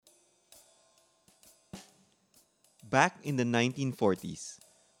Back in the 1940s,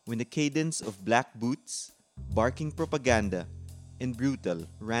 when the cadence of black boots, barking propaganda, and brutal,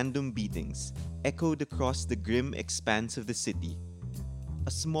 random beatings echoed across the grim expanse of the city,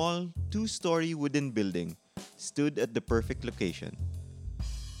 a small, two-story wooden building stood at the perfect location.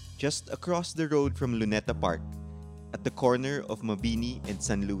 Just across the road from Luneta Park, at the corner of Mabini and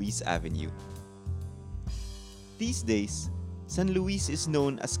San Luis Avenue. These days, San Luis is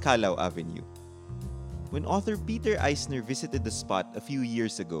known as Calao Avenue. When author Peter Eisner visited the spot a few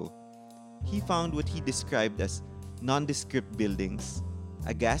years ago, he found what he described as nondescript buildings,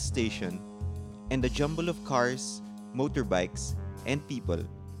 a gas station, and a jumble of cars, motorbikes, and people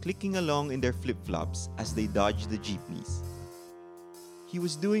clicking along in their flip-flops as they dodged the jeepneys. He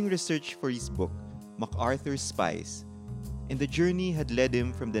was doing research for his book, MacArthur's Spies, and the journey had led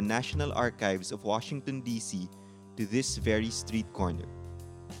him from the National Archives of Washington, D.C. to this very street corner.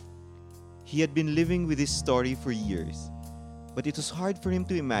 He had been living with his story for years, but it was hard for him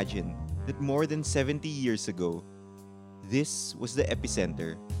to imagine that more than 70 years ago, this was the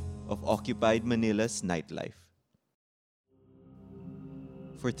epicenter of occupied Manila's nightlife.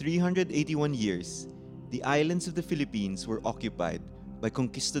 For 381 years, the islands of the Philippines were occupied by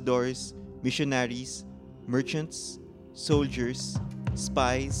conquistadors, missionaries, merchants, soldiers,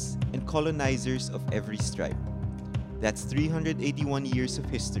 spies, and colonizers of every stripe. That's 381 years of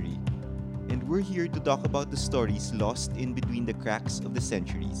history, and we're here to talk about the stories lost in between the cracks of the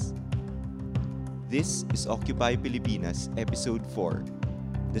centuries. This is Occupy Pilipinas Episode 4,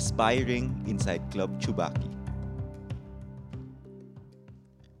 The Spy Ring Inside Club Chubaki.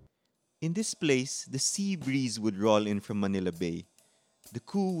 In this place, the sea breeze would roll in from Manila Bay, the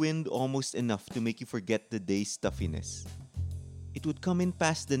cool wind almost enough to make you forget the day's stuffiness. It would come in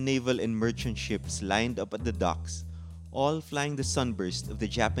past the naval and merchant ships lined up at the docks, all flying the sunburst of the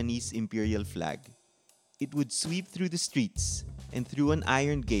Japanese imperial flag. It would sweep through the streets and through an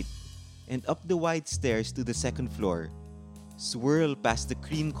iron gate and up the wide stairs to the second floor, swirl past the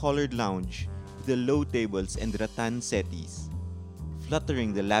cream-colored lounge with the low tables and rattan settees,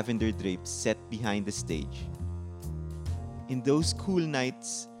 fluttering the lavender drapes set behind the stage. In those cool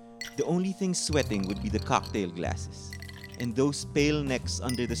nights, the only thing sweating would be the cocktail glasses and those pale necks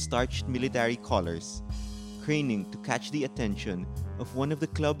under the starched military collars, craning to catch the attention of one of the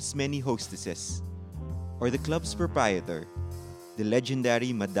club's many hostesses, or the club's proprietor, the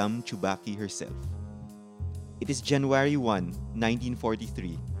legendary Madame Chubaki herself. It is January 1,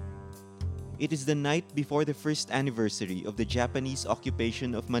 1943. It is the night before the first anniversary of the Japanese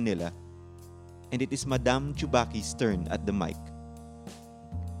occupation of Manila, and it is Madame Chubaki's turn at the mic.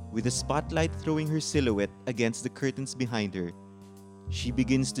 With the spotlight throwing her silhouette against the curtains behind her, she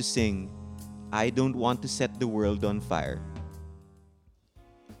begins to sing, "I Don't Want to Set the World on Fire."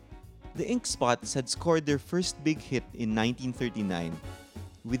 The Ink Spots had scored their first big hit in 1939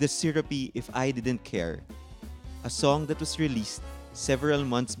 with the syrupy If I Didn't Care, a song that was released several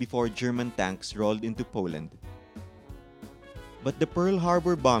months before German tanks rolled into Poland. But the Pearl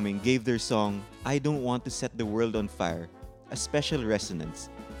Harbor bombing gave their song, "I Don't Want to Set the World on Fire," a special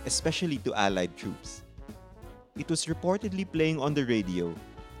resonance, especially to Allied troops. It was reportedly playing on the radio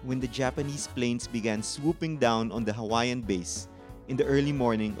when the Japanese planes began swooping down on the Hawaiian base in the early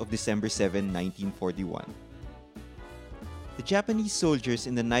morning of December 7, 1941. The Japanese soldiers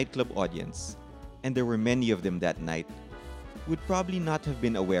in the nightclub audience, and there were many of them that night, would probably not have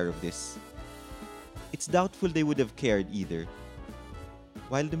been aware of this. It's doubtful they would have cared either.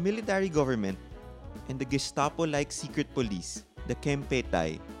 While the military government and the Gestapo-like secret police, the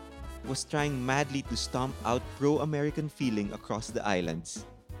Kempeitai, was trying madly to stomp out pro-American feeling across the islands,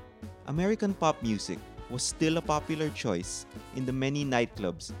 American pop music was still a popular choice in the many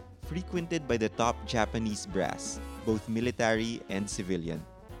nightclubs frequented by the top Japanese brass, both military and civilian.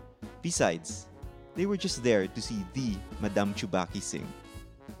 Besides, they were just there to see the Madame Chubaki sing.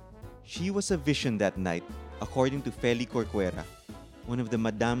 She was a vision that night, according to Feli Corcuera, one of the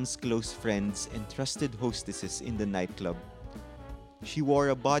Madame's close friends and trusted hostesses in the nightclub. She wore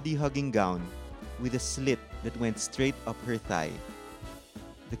a body-hugging gown with a slit that went straight up her thigh.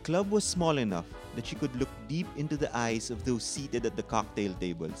 The club was small enough that she could look deep into the eyes of those seated at the cocktail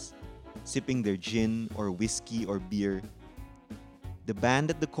tables, sipping their gin or whiskey or beer. The band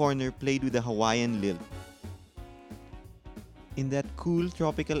at the corner played with a Hawaiian lilt. In that cool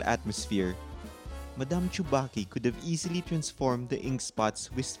tropical atmosphere, Madame Chubaki could have easily transformed the Ink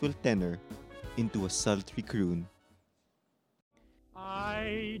Spot's wistful tenor into a sultry croon.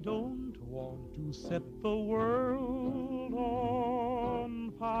 I don't want to set the world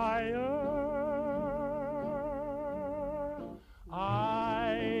on fire.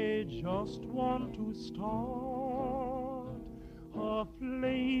 I just want to start a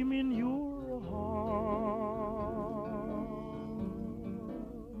flame in your heart.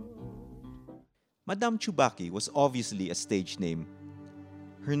 Madame Chubaki was obviously a stage name.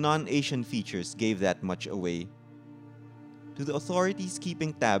 Her non-Asian features gave that much away. To the authorities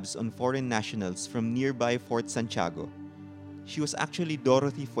keeping tabs on foreign nationals from nearby Fort Santiago, she was actually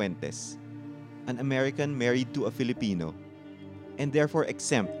Dorothy Fuentes, an American married to a Filipino, and therefore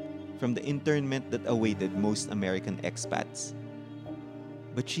exempt from the internment that awaited most American expats.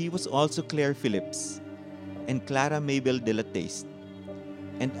 But she was also Claire Phillips and Clara Mabel de la Taste,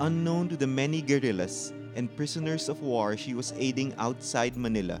 and unknown to the many guerrillas and prisoners of war she was aiding outside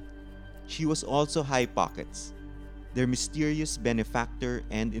Manila, she was also High Pockets, their mysterious benefactor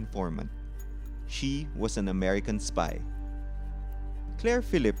and informant. She was an American spy. Claire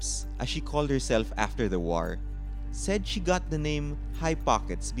Phillips, as she called herself after the war, said she got the name High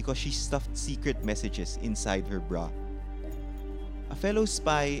Pockets because she stuffed secret messages inside her bra. A fellow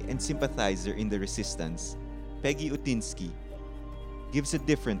spy and sympathizer in the resistance, Peggy Utinsky, gives a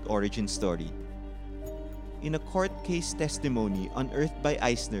different origin story. In a court case testimony unearthed by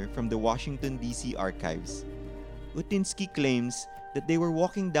Eisner from the Washington, D.C. archives, Utinsky claims that they were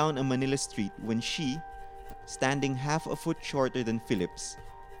walking down a Manila street when she, standing half a foot shorter than Phillips,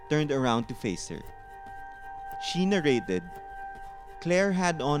 turned around to face her. She narrated, "Claire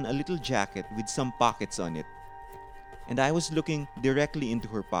had on a little jacket with some pockets on it, and I was looking directly into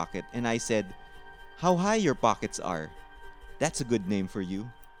her pocket and I said, 'How high your pockets are. That's a good name for you.'"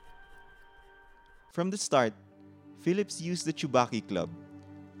 From the start, Phillips used the Chubaki Club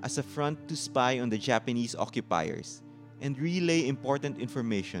as a front to spy on the Japanese occupiers and relay important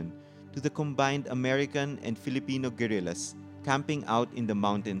information to the combined American and Filipino guerrillas camping out in the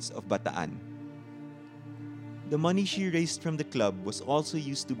mountains of Bataan. The money she raised from the club was also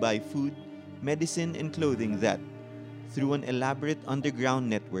used to buy food, medicine, and clothing that, through an elaborate underground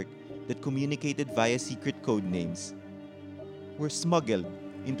network that communicated via secret code names, were smuggled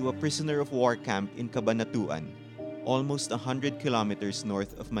into a prisoner of war camp in Cabanatuan, almost 100 kilometers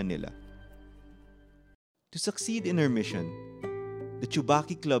north of Manila. To succeed in her mission, the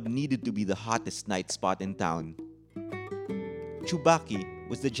Chubaki Club needed to be the hottest night spot in town. Chubaki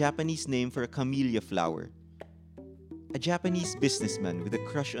was the Japanese name for a camellia flower. A Japanese businessman with a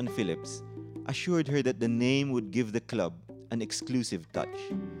crush on Phillips assured her that the name would give the club an exclusive touch.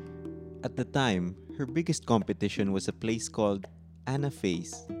 At the time, her biggest competition was a place called Ana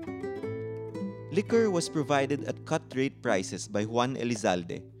Faye's. Liquor was provided at cut-rate prices by Juan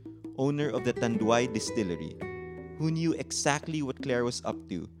Elizalde, owner of the Tanduay Distillery, who knew exactly what Claire was up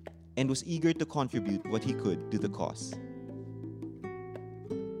to and was eager to contribute what he could to the cause.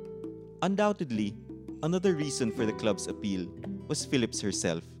 Undoubtedly, another reason for the club's appeal was Phillips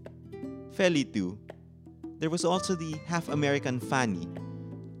herself. Feli too. There was also the half-American Fanny,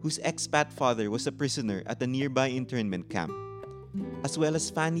 whose expat father was a prisoner at a nearby internment camp, as well as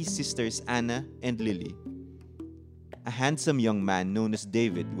Fanny's sisters Anna and Lily. A handsome young man known as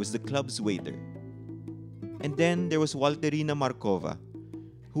David was the club's waiter. And then there was Walterina Markova,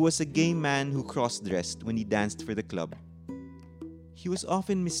 who was a gay man who cross-dressed when he danced for the club. He was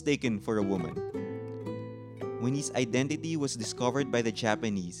often mistaken for a woman. When his identity was discovered by the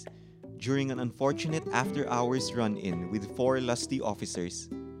Japanese during an unfortunate after-hours run-in with 4 lusty officers,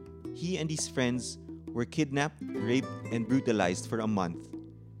 he and his friends were kidnapped, raped, and brutalized for a month.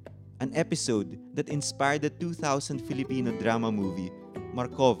 An episode that inspired the 2000 Filipino drama movie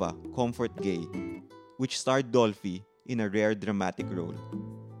Markova, Comfort Gay, which starred Dolphy in a rare dramatic role.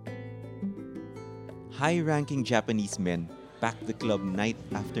 High-ranking Japanese men packed the club night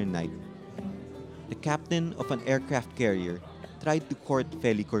after night. The captain of an aircraft carrier tried to court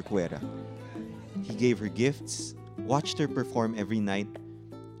Feli Corcuera. He gave her gifts, watched her perform every night,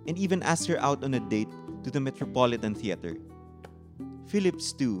 and even asked her out on a date to the Metropolitan Theater.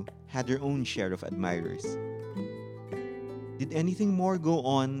 Phillips, too, had her own share of admirers. Did anything more go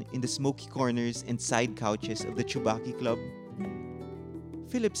on in the smoky corners and side couches of the Chubaki Club?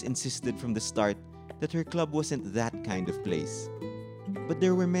 Phillips insisted from the start that her club wasn't that kind of place. But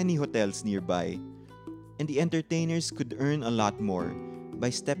there were many hotels nearby, and the entertainers could earn a lot more by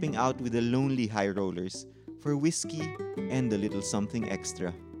stepping out with the lonely high rollers for whiskey and a little something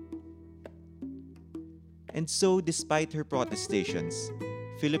extra. And so, despite her protestations,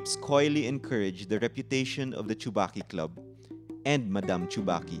 Phillips coyly encouraged the reputation of the Chubaki Club and Madame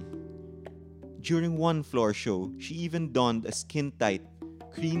Chubaki. During one floor show, she even donned a skin-tight,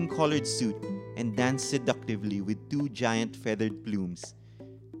 cream-colored suit and danced seductively with 2 giant feathered plumes,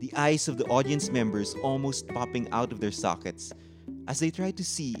 the eyes of the audience members almost popping out of their sockets as they tried to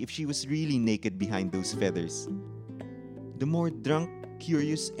see if she was really naked behind those feathers. The more drunk,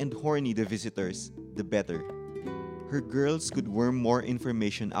 curious, and horny the visitors, the better. Her girls could worm more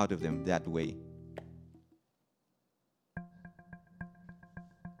information out of them that way.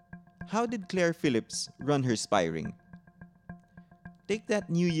 How did Claire Phillips run her spy ring? Take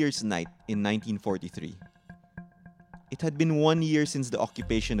that New Year's night in 1943. It had been 1 year since the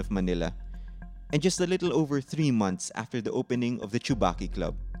occupation of Manila, and just a little over 3 months after the opening of the Chubaki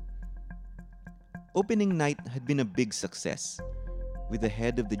Club. Opening night had been a big success, with the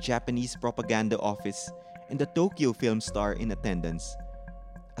head of the Japanese propaganda office and the Tokyo film star in attendance,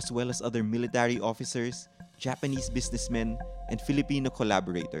 as well as other military officers, Japanese businessmen, and Filipino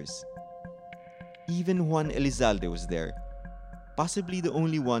collaborators. Even Juan Elizalde was there, possibly the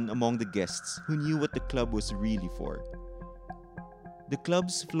only one among the guests who knew what the club was really for. The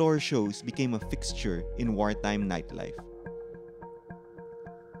club's floor shows became a fixture in wartime nightlife.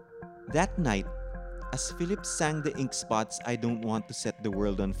 That night, as Phillips sang the Ink Spot's "I Don't Want to Set the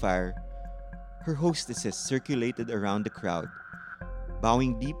World on Fire," her hostesses circulated around the crowd,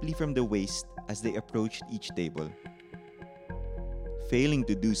 bowing deeply from the waist as they approached each table. Failing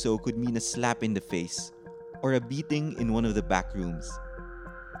to do so could mean a slap in the face or a beating in one of the back rooms.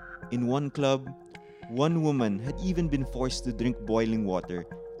 In one club, one woman had even been forced to drink boiling water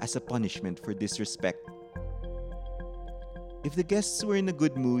as a punishment for disrespect. If the guests were in a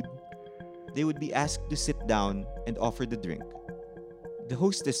good mood, they would be asked to sit down and offer the drink. The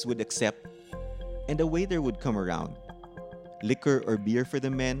hostess would accept, and a waiter would come around. Liquor or beer for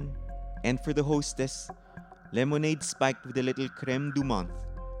the men, and for the hostess, lemonade spiked with a little creme du menthe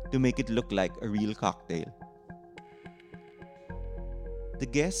to make it look like a real cocktail.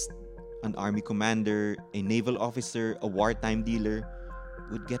 The guest, an army commander, a naval officer, a wartime dealer,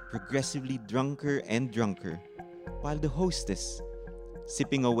 would get progressively drunker and drunker, while the hostess,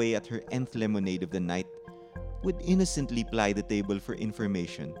 sipping away at her nth lemonade of the night, would innocently ply the table for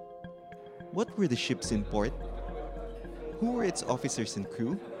information. What were the ships in port? Who were its officers and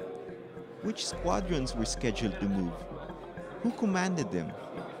crew? Which squadrons were scheduled to move? Who commanded them?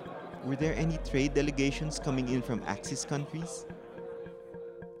 Were there any trade delegations coming in from Axis countries?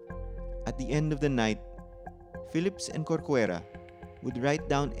 At the end of the night, Phillips and Corcuera would write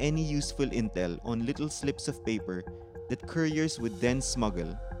down any useful intel on little slips of paper that couriers would then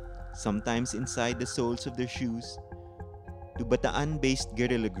smuggle, sometimes inside the soles of their shoes, to Bataan-based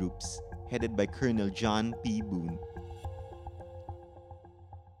guerrilla groups headed by Colonel John P. Boone.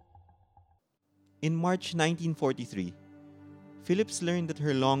 In March 1943, Phillips learned that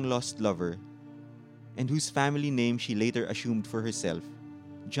her long-lost lover, and whose family name she later assumed for herself,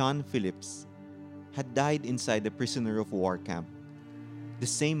 John Phillips, had died inside the prisoner of war camp, the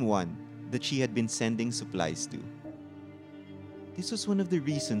same one that she had been sending supplies to. This was one of the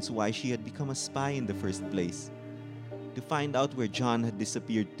reasons why she had become a spy in the first place, to find out where John had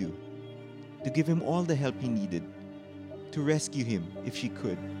disappeared to give him all the help he needed, to rescue him if she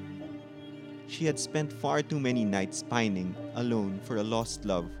could. She had spent far too many nights pining alone for a lost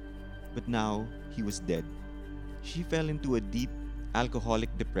love, but now he was dead. She fell into a deep,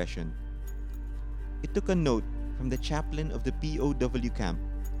 alcoholic depression. It took a note from the chaplain of the POW camp,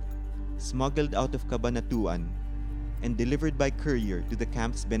 smuggled out of Cabanatuan, and delivered by courier to the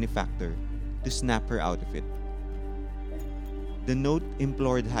camp's benefactor to snap her out of it. The note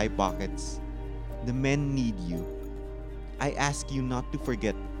implored High Pockets, "The men need you. I ask you not to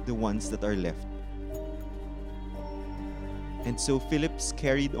forget the ones that are left." And so Phillips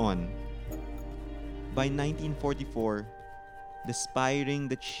carried on. By 1944, the spy ring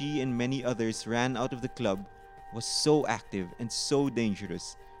that she and many others ran out of the club was so active and so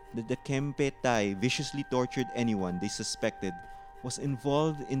dangerous that the Kempe Tai viciously tortured anyone they suspected was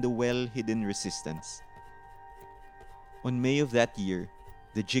involved in the well-hidden resistance. On May of that year,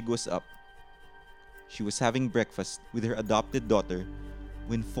 the jig was up. She was having breakfast with her adopted daughter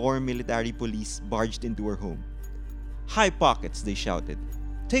when 4 military police barged into her home. "High Pockets," they shouted.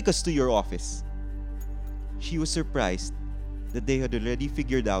 "Take us to your office." She was surprised that they had already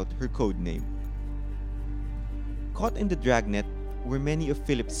figured out her code name. Caught in the dragnet were many of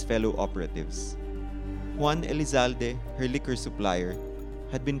Phillips' fellow operatives. Juan Elizalde, her liquor supplier,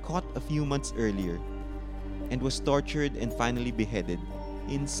 had been caught a few months earlier and was tortured and finally beheaded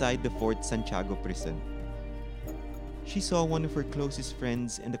inside the Fort Santiago prison. She saw one of her closest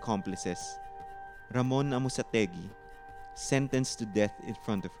friends and accomplices, Ramon Amusategui, sentenced to death in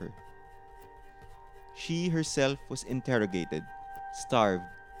front of her. She herself was interrogated, starved,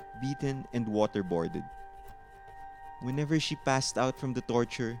 beaten, and waterboarded. Whenever she passed out from the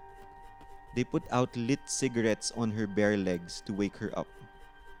torture, they put out lit cigarettes on her bare legs to wake her up.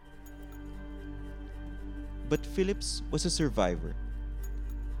 But Phillips was a survivor.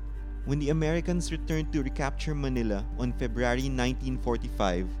 When the Americans returned to recapture Manila on February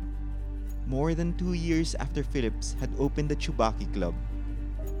 1945, more than 2 years after Phillips had opened the Chubaki Club,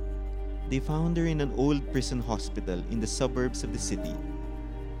 they found her in an old prison hospital in the suburbs of the city.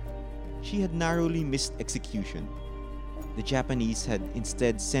 She had narrowly missed execution. The Japanese had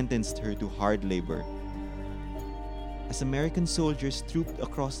instead sentenced her to hard labor. As American soldiers trooped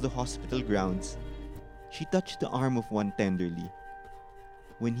across the hospital grounds, she touched the arm of one tenderly.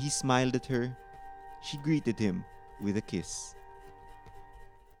 When he smiled at her, she greeted him with a kiss.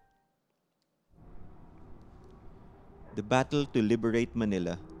 The battle to liberate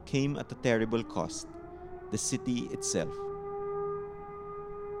Manila came at a terrible cost: the city itself.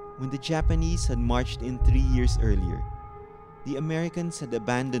 When the Japanese had marched in 3 years earlier, the Americans had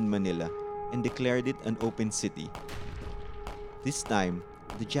abandoned Manila and declared it an open city. This time,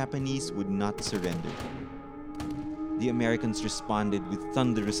 the Japanese would not surrender. The Americans responded with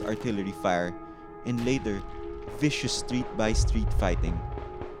thunderous artillery fire and later, vicious street-by-street fighting.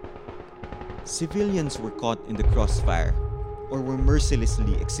 Civilians were caught in the crossfire or were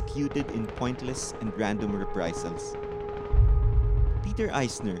mercilessly executed in pointless and random reprisals. Peter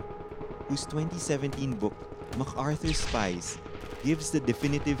Eisner, whose 2017 book, MacArthur's Spies, gives the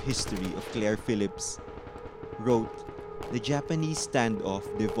definitive history of Claire Phillips, wrote, "The Japanese standoff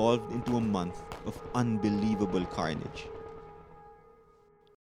devolved into a month of unbelievable carnage."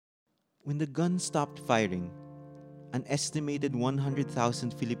 When the gun stopped firing, an estimated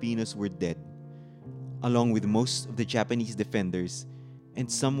 100,000 Filipinos were dead, along with most of the Japanese defenders and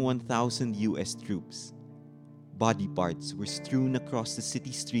some 1,000 US troops. Body parts were strewn across the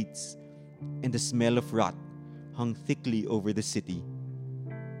city streets, and the smell of rot hung thickly over the city.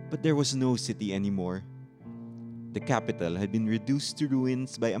 But there was no city anymore. The capital had been reduced to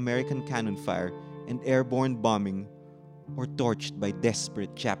ruins by American cannon fire and airborne bombing, or torched by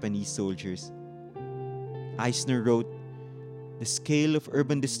desperate Japanese soldiers. Eisner wrote, "The scale of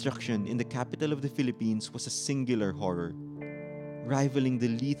urban destruction in the capital of the Philippines was a singular horror, rivaling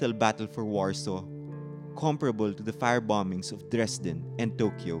the lethal battle for Warsaw, comparable to the fire bombings of Dresden and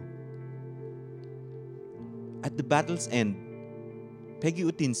Tokyo." At the battle's end, Peggy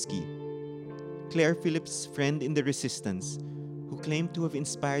Utinsky, Claire Phillips' friend in the resistance, who claimed to have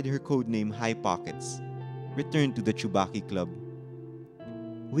inspired her codename High Pockets, returned to the Chubaki Club.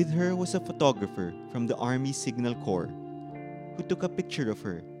 With her was a photographer from the Army Signal Corps, who took a picture of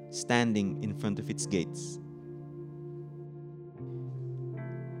her standing in front of its gates.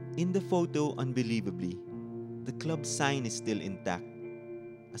 In the photo, unbelievably, the club sign is still intact,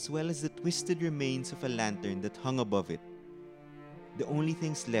 as well as the twisted remains of a lantern that hung above it, the only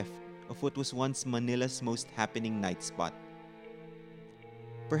things left of what was once Manila's most happening night spot.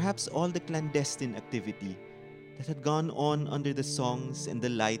 Perhaps all the clandestine activity that had gone on under the songs and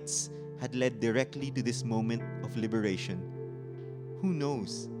the lights had led directly to this moment of liberation. Who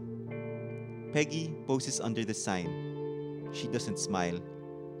knows? Peggy poses under the sign. She doesn't smile.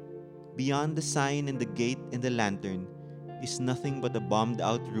 Beyond the sign and the gate and the lantern is nothing but a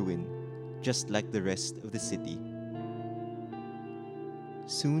bombed-out ruin, just like the rest of the city.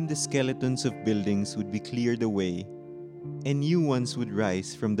 Soon the skeletons of buildings would be cleared away, and new ones would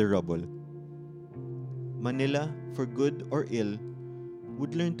rise from the rubble. Manila, for good or ill,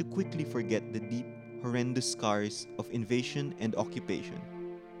 would learn to quickly forget the deep, horrendous scars of invasion and occupation.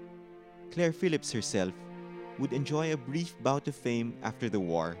 Claire Phillips herself would enjoy a brief bout of fame after the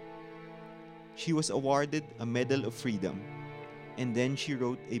war. She was awarded a Medal of Freedom, and then she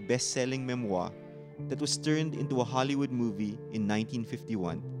wrote a best-selling memoir that was turned into a Hollywood movie in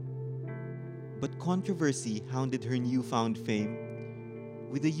 1951. But controversy hounded her newfound fame,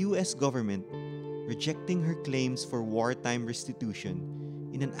 with the US government rejecting her claims for wartime restitution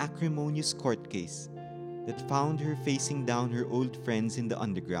in an acrimonious court case that found her facing down her old friends in the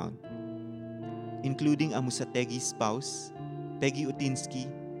underground, including Amusategi's spouse, Peggy Utinsky,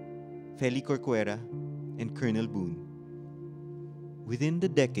 Feli Corcuera, and Colonel Boone. Within the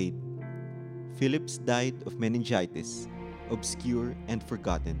decade, Phillips died of meningitis, obscure and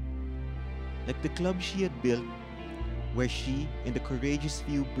forgotten. Like the club she had built, where she and a courageous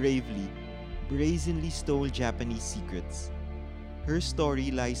few brazenly stole Japanese secrets, her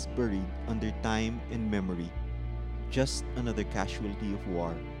story lies buried under time and memory, just another casualty of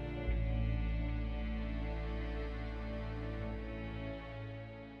war.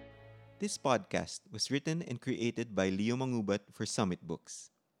 This podcast was written and created by Leo Mangubat for Summit Books.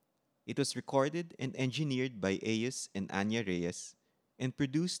 It was recorded and engineered by Ayus and Anya Reyes and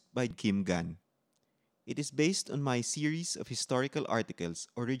produced by Kim Gan. It is based on my series of historical articles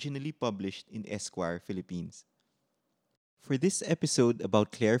originally published in Esquire, Philippines. For this episode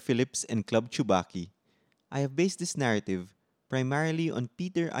about Claire Phillips and Club Chubaki, I have based this narrative primarily on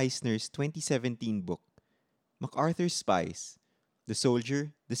Peter Eisner's 2017 book, MacArthur's Spies: The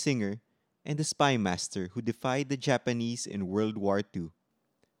Soldier, the Singer, and the Spy Master Who Defied the Japanese in World War II.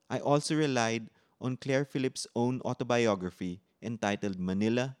 I also relied on Claire Phillips' own autobiography entitled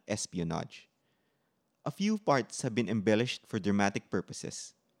Manila Espionage. A few parts have been embellished for dramatic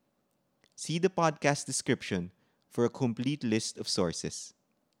purposes. See the podcast description for a complete list of sources.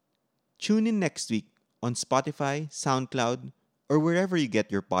 Tune in next week on Spotify, SoundCloud, or wherever you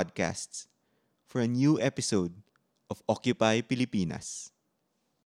get your podcasts for a new episode of Occupy Pilipinas.